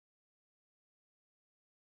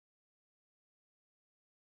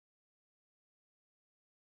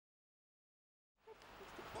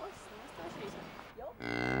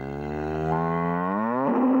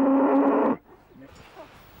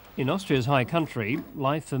In Austria's high country,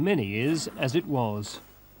 life for many is as it was.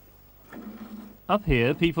 Up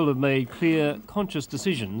here, people have made clear, conscious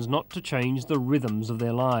decisions not to change the rhythms of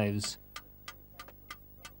their lives.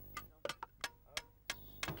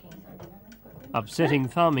 Upsetting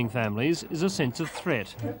farming families is a sense of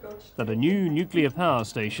threat, that a new nuclear power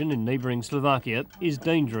station in neighbouring Slovakia is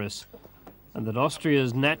dangerous, and that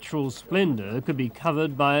Austria's natural splendour could be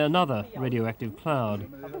covered by another radioactive cloud.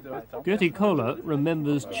 Gertie Kohler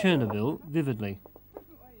remembers Chernobyl vividly.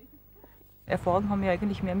 Erfahrung haben wir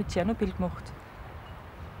eigentlich mehr mit Tschernobyl gemacht,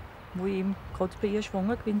 wo ich eben gerade bei ihr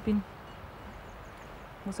schwanger gewesen bin.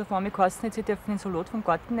 Wo es auf einmal geheißen hat, sie dürfen den Salat vom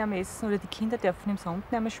Garten nicht mehr essen oder die Kinder dürfen im Sand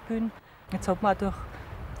nicht mehr spielen. Jetzt hat man auch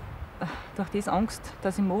durch das Angst,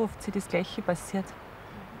 dass im Mochovce das Gleiche passiert.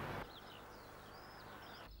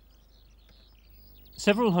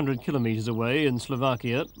 Several hundred kilometres away in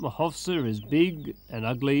Slovakia, Mochovce is big and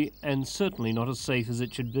ugly and certainly not as safe as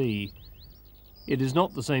it should be. It is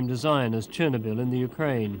not the same design as Chernobyl in the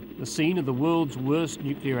Ukraine, the scene of the world's worst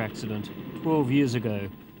nuclear accident 12 years ago.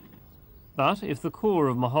 But if the core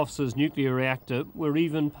of Mochovce's nuclear reactor were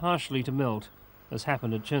even partially to melt, as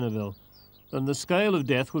happened at Chernobyl, then the scale of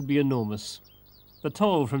death would be enormous. The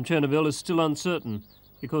toll from Chernobyl is still uncertain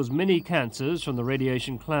because many cancers from the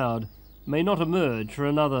radiation cloud may not emerge for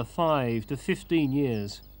another 5 to 15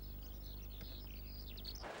 years.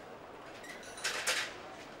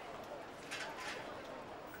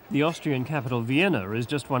 The Austrian capital Vienna is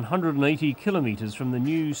just 180 kilometres from the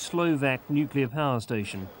new Slovak nuclear power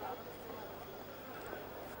station.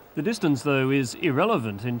 The distance, though, is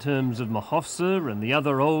irrelevant in terms of Mochovce and the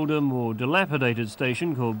other older, more dilapidated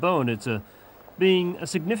station called Volatile being a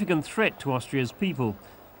significant threat to Austria's people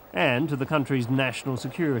and to the country's national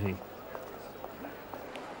security.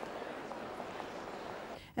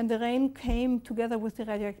 And the rain came together with the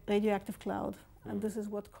radioactive cloud, and this is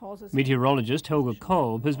what causes... Meteorologist Helga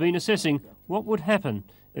Kolb has been assessing what would happen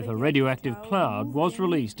if a radioactive cloud was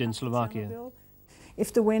released in Slovakia.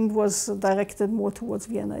 If the wind was directed more towards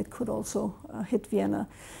Vienna, it could also hit Vienna,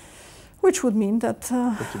 which would mean that...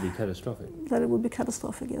 That would be catastrophic. That it would be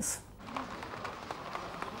catastrophic, yes.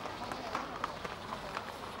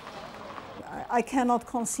 I cannot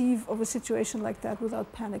conceive of a situation like that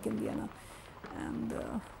without panic in Vienna. And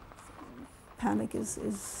panic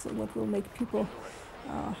is what will make people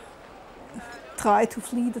try to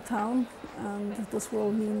flee the town, and this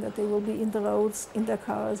will mean that they will be in the roads, in their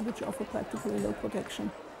cars, which offer practically no protection.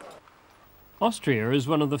 Austria is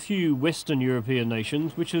one of the few Western European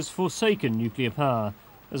nations which has forsaken nuclear power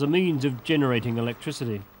as a means of generating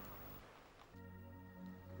electricity.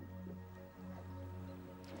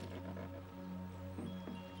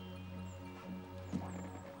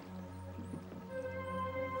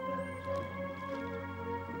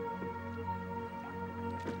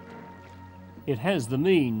 It has the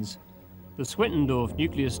means. The Swetendorf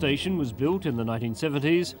nuclear station was built in the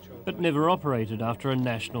 1970s, but never operated after a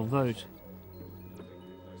national vote.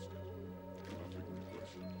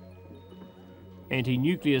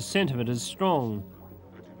 Anti-nuclear sentiment is strong.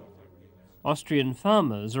 Austrian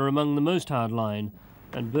farmers are among the most hardline,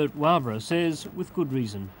 and Bert Wabra says with good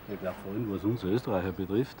reason. Ich glaube, vor allem was uns Österreicher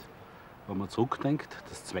betrifft, wenn man zurückdenkt,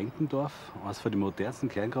 das Zwentendorf, eines von den modernsten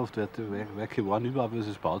Kernkraftwerke waren überhaupt, wie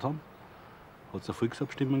sie es gebaut haben. Hat es eine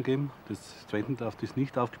Volksabstimmung gegeben, das Zwentendorf ist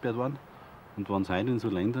nicht aufgesperrt worden. Und wenn es heute in so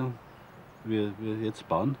Ländern wie wir jetzt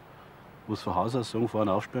bauen, wo es von Haus aus sagen,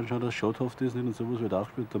 vorne aufsperren, schaut, dass schadhaft ist nicht und sowas wird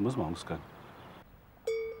aufgesperrt, da muss man Angst haben.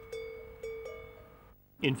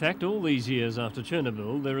 In fact, all these years after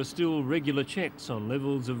Chernobyl, there are still regular checks on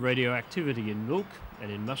levels of radioactivity in milk and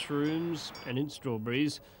in mushrooms and in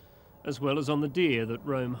strawberries, as well as on the deer that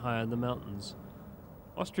roam high in the mountains.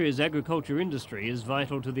 Austria's agriculture industry is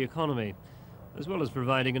vital to the economy, as well as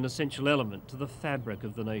providing an essential element to the fabric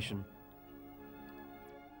of the nation.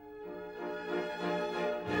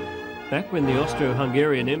 Back when the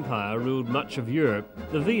Austro-Hungarian Empire ruled much of Europe,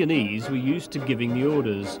 the Viennese were used to giving the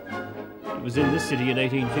orders. It was in this city in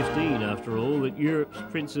 1815, after all, that Europe's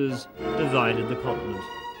princes divided the continent.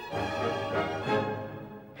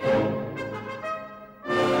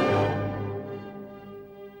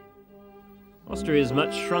 Austria has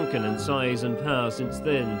much shrunken in size and power since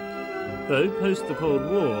then. Though, post the Cold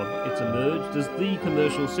War, it's emerged as the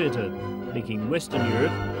commercial centre, linking Western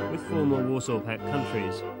Europe with former Warsaw Pact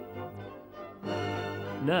countries.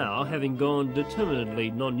 Now, having gone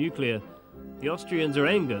determinedly non-nuclear, the Austrians are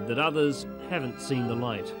angered that others haven't seen the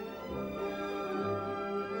light.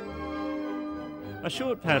 A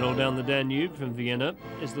short paddle down the Danube from Vienna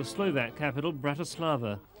is the Slovak capital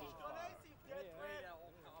Bratislava.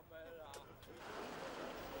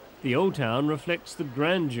 The old town reflects the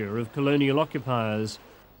grandeur of colonial occupiers,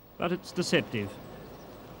 but it's deceptive.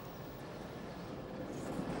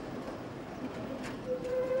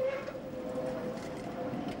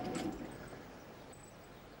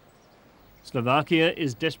 Slovakia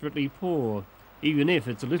is desperately poor, even if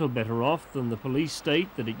it's a little better off than the police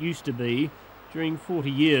state that it used to be during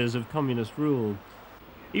 40 years of communist rule.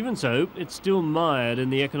 Even so, it's still mired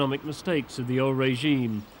in the economic mistakes of the old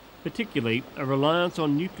regime, particularly a reliance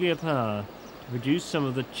on nuclear power to produce some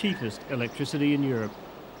of the cheapest electricity in Europe.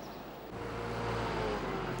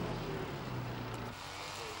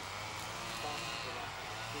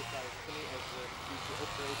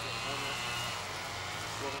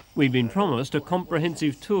 We'd been promised a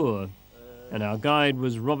comprehensive tour, and our guide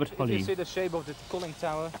was Robert Holly. You see the shape of the cooling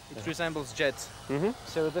tower, it resembles jets.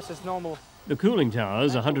 So this is normal. The cooling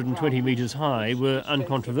towers, 120 metres high, were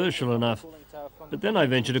uncontroversial enough, but then I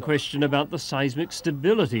ventured a question about the seismic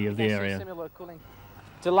stability of the area.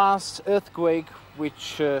 The last earthquake,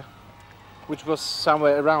 which was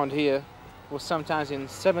somewhere around here, was sometimes in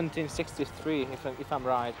 1763, if I'm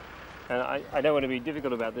right. And I don't want to be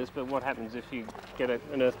difficult about this, but what happens if you get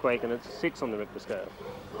an earthquake and it's 6 on the Richter scale,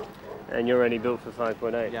 and you're only built for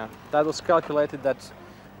 5.8? Yeah, that was calculated that,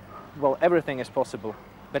 well, everything is possible,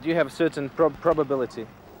 but you have a certain probability.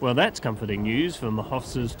 Well, that's comforting news for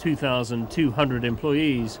Mochovce's 2,200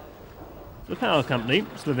 employees. The power company,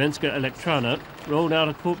 Slovenska Elektrana, rolled out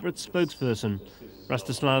a corporate spokesperson,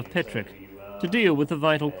 Rastislav Petrik, to deal with the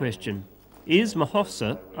vital question: is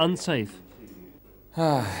Mochovce unsafe?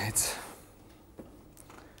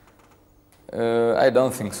 I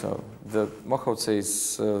don't think so. The Mochovce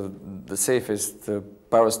is the safest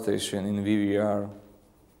power station in VVR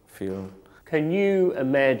field. Can you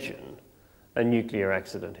imagine a nuclear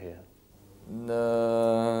accident here?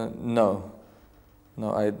 No.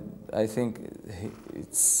 I think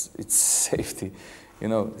it's safety. You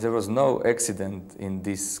know, there was no accident in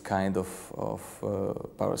this kind of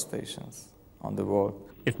power stations on the world.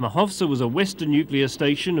 If Mochovce was a Western nuclear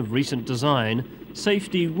station of recent design,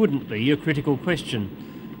 safety wouldn't be a critical question.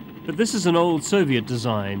 But this is an old Soviet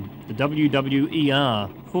design, the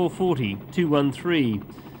WWER 440-213.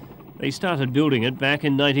 They started building it back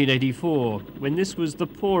in 1984, when this was the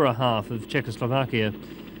poorer half of Czechoslovakia.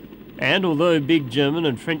 And although big German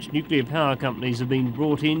and French nuclear power companies have been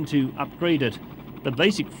brought in to upgrade it, the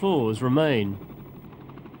basic flaws remain.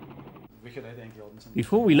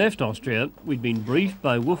 Before we left Austria, we'd been briefed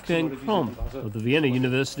by Wolfgang Kromp of the Vienna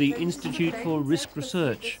University Institute for Risk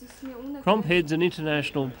Research. Kromp heads an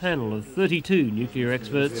international panel of 32 nuclear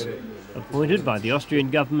experts appointed by the Austrian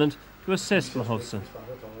government to assess Mochovce.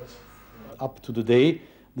 Up to the day,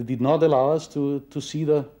 they did not allow us to see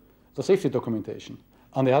the safety documentation.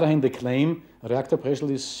 On the other hand, they claim a reactor pressure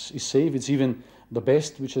is safe. It's even the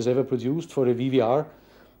best which has ever produced for a VVR.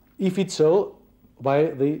 If it's so,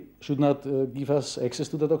 why they should not give us access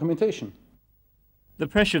to the documentation? The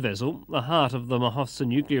pressure vessel, the heart of the Mochovce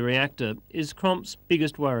nuclear reactor, is Kromp's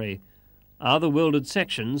biggest worry. Are the welded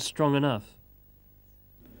sections strong enough?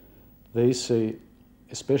 There is a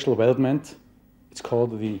special weldment. It's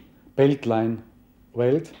called the belt line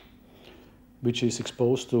weld, which is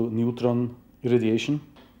exposed to neutron irradiation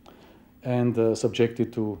and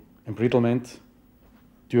subjected to embrittlement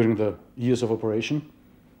during the years of operation.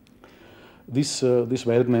 This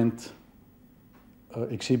weldment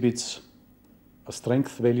exhibits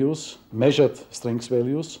strength values, measured strength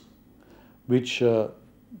values, which are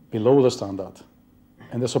below the standard,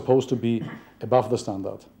 and they're supposed to be above the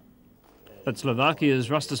standard. But Slovakia's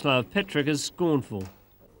Rastislav Petrik is scornful.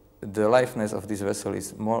 The lifeness of this vessel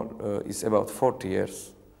is about 40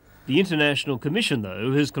 years. The International Commission,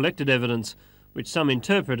 though, has collected evidence which some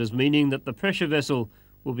interpret as meaning that the pressure vessel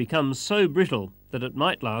will become so brittle that it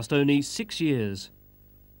might last only 6 years.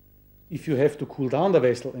 If you have to cool down the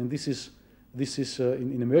vessel, and this is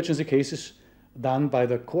in emergency cases done by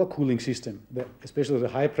the core cooling system, especially the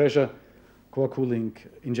high pressure core cooling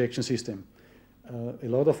injection system. A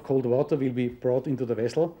lot of cold water will be brought into the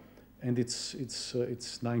vessel, and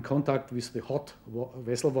it's now in contact with the hot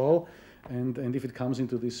vessel wall, and if it comes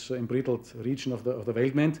into this embrittled region of the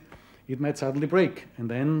weldment, it might suddenly break, and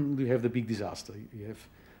then we have the big disaster. You have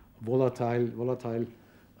volatile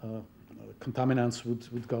contaminants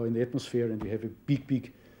would go in the atmosphere, and you have a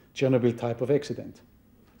big Chernobyl type of accident.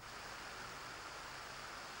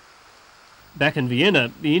 Back in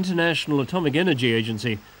Vienna, the International Atomic Energy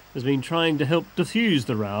Agency has been trying to help diffuse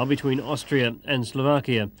the row between Austria and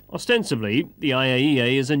Slovakia. Ostensibly, the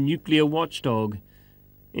IAEA is a nuclear watchdog.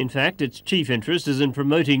 In fact, its chief interest is in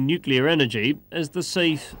promoting nuclear energy as the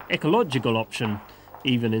safe, ecological option,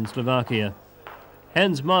 even in Slovakia.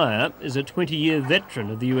 Hans Meyer is a 20-year veteran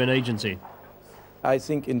of the UN agency. I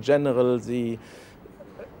think in general the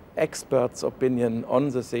experts' opinion on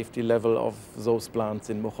the safety level of those plants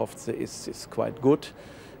in Mochovce is quite good.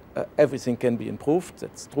 Everything can be improved,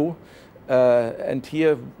 that's true. And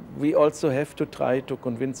here we also have to try to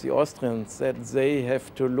convince the Austrians that they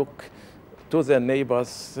have to look to their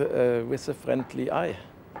neighbours with a friendly eye.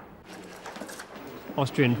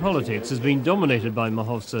 Austrian politics has been dominated by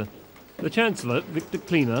Mochovce. The Chancellor, Viktor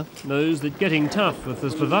Klima, knows that getting tough with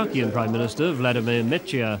the Slovakian Prime Minister, Vladimir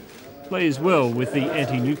Mochovce, plays well with the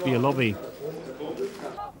anti-nuclear lobby.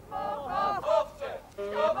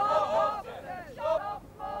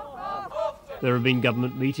 There have been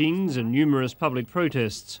government meetings and numerous public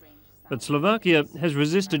protests, but Slovakia has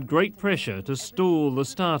resisted great pressure to stall the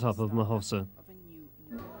start-up of Mochovce.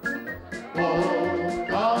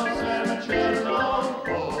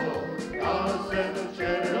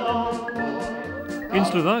 In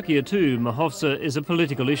Slovakia too, Mochovce is a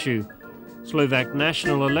political issue. Slovak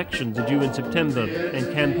national elections are due in September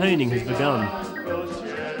and campaigning has begun.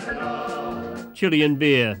 Chili and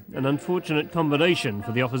beer, an unfortunate combination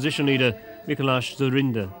for the opposition leader Micolaš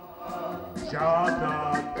Dzurinda.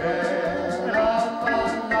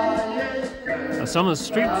 A summer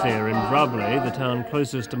street fair in Vrable, the town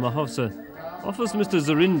closest to Mochovce, offers Mr.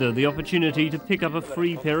 Dzurinda the opportunity to pick up a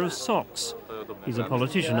free pair of socks. He's a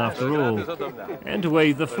politician after all, and to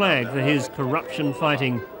wave the flag for his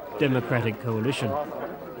corruption-fighting Democratic coalition.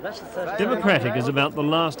 Democratic is about the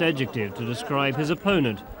last adjective to describe his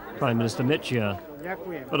opponent, Prime Minister Mochovce.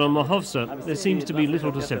 But on Mochovce, there seems to be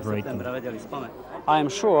little to separate them. I am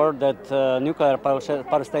sure that nuclear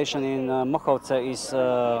power station in Mochovce is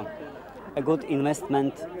a good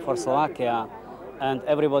investment for Slovakia, and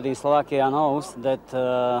everybody in Slovakia knows that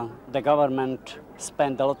the government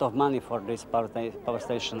spent a lot of money for this power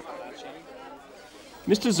station.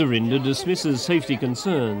 Mr. Dzurinda dismisses safety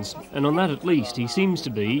concerns, and on that at least he seems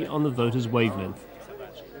to be on the voters' wavelength.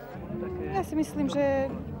 Ja si myslím,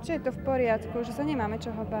 že je to v poriadku, že sa nemáme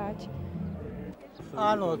čoho báť.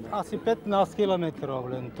 Áno, asi 15 kilometrov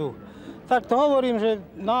len tu. Tak to hovorím, že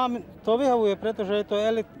nám to vyhovuje, pretože je to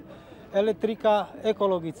elektrika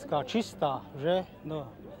ekologická, čistá, že? No.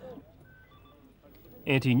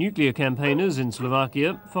 Anti-nuclear campaigners in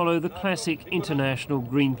Slovakia follow the classic international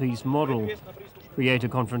Greenpeace model: create a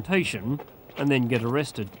confrontation and then get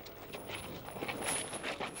arrested.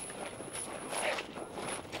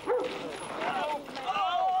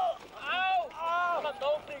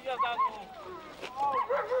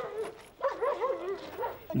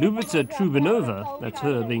 Lubica Trubinova, that's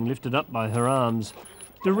her being lifted up by her arms,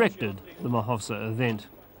 directed the Mochovce event.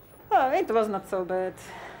 Oh, it was not so bad.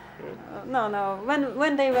 No.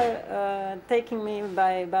 When they were taking me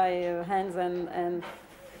by hands and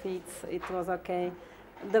feet, it was okay.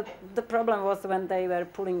 The problem was when they were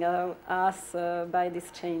pulling us by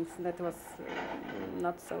these chains. That was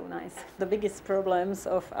not so nice. The biggest problems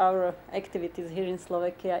of our activities here in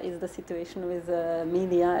Slovakia is the situation with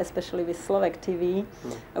media, especially with Slovak TV,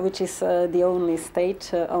 which is the only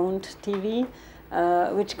state-owned TV.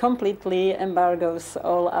 Which completely embargoes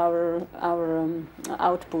all our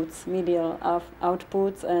outputs, media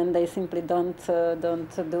outputs, and they simply don't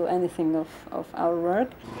do anything of our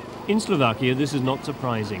work. In Slovakia, this is not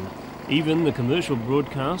surprising. Even the commercial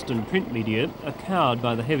broadcast and print media are cowed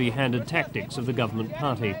by the heavy-handed tactics of the government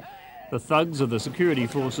party. The thugs of the security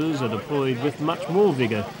forces are deployed with much more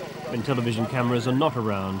vigour when television cameras are not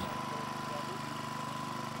around.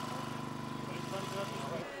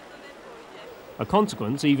 A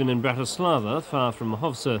consequence, even in Bratislava, far from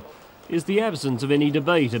Mochovce, is the absence of any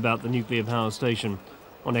debate about the nuclear power station,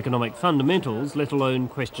 on economic fundamentals, let alone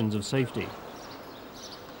questions of safety.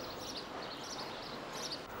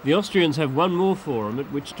 The Austrians have one more forum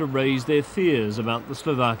at which to raise their fears about the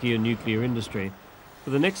Slovakian nuclear industry. For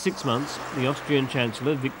the next 6 months, the Austrian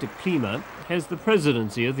Chancellor, Viktor Klima, has the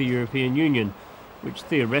presidency of the European Union, which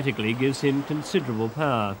theoretically gives him considerable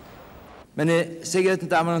power. Meine sehr geehrten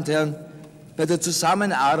Damen und Herren, bei der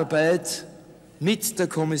Zusammenarbeit mit der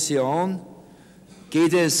Kommission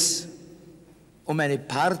geht es eine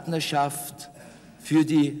Partnerschaft für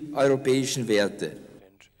die europäischen Werte.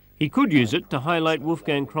 He could use it to highlight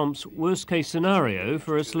Wolfgang Kromp's worst-case scenario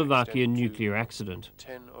for a Slovakian nuclear accident.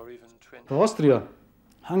 For Austria,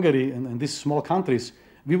 Hungary and these small countries,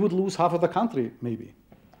 we would lose half of the country, maybe.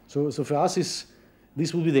 So for us,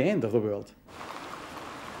 this will be the end of the world.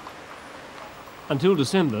 Until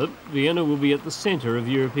December, Vienna will be at the centre of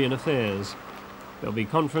European affairs. There'll be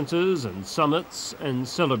conferences and summits and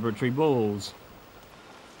celebratory balls.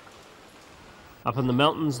 Up in the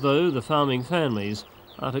mountains, though, the farming families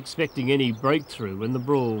aren't expecting any breakthrough in the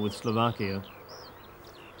brawl with Slovakia.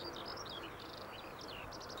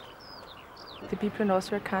 The people in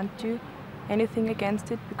Austria can't do anything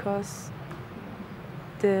against it because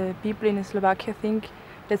the people in Slovakia think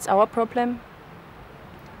that's our problem,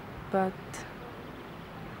 but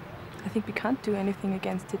I think we can't do anything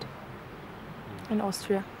against it in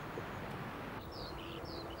Austria.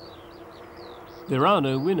 There are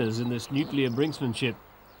no winners in this nuclear brinksmanship.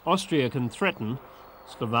 Austria can threaten,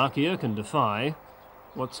 Slovakia can defy.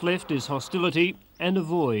 What's left is hostility and a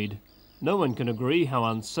void. No one can agree how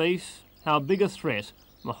unsafe, how big a threat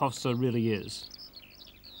Mochovce really is.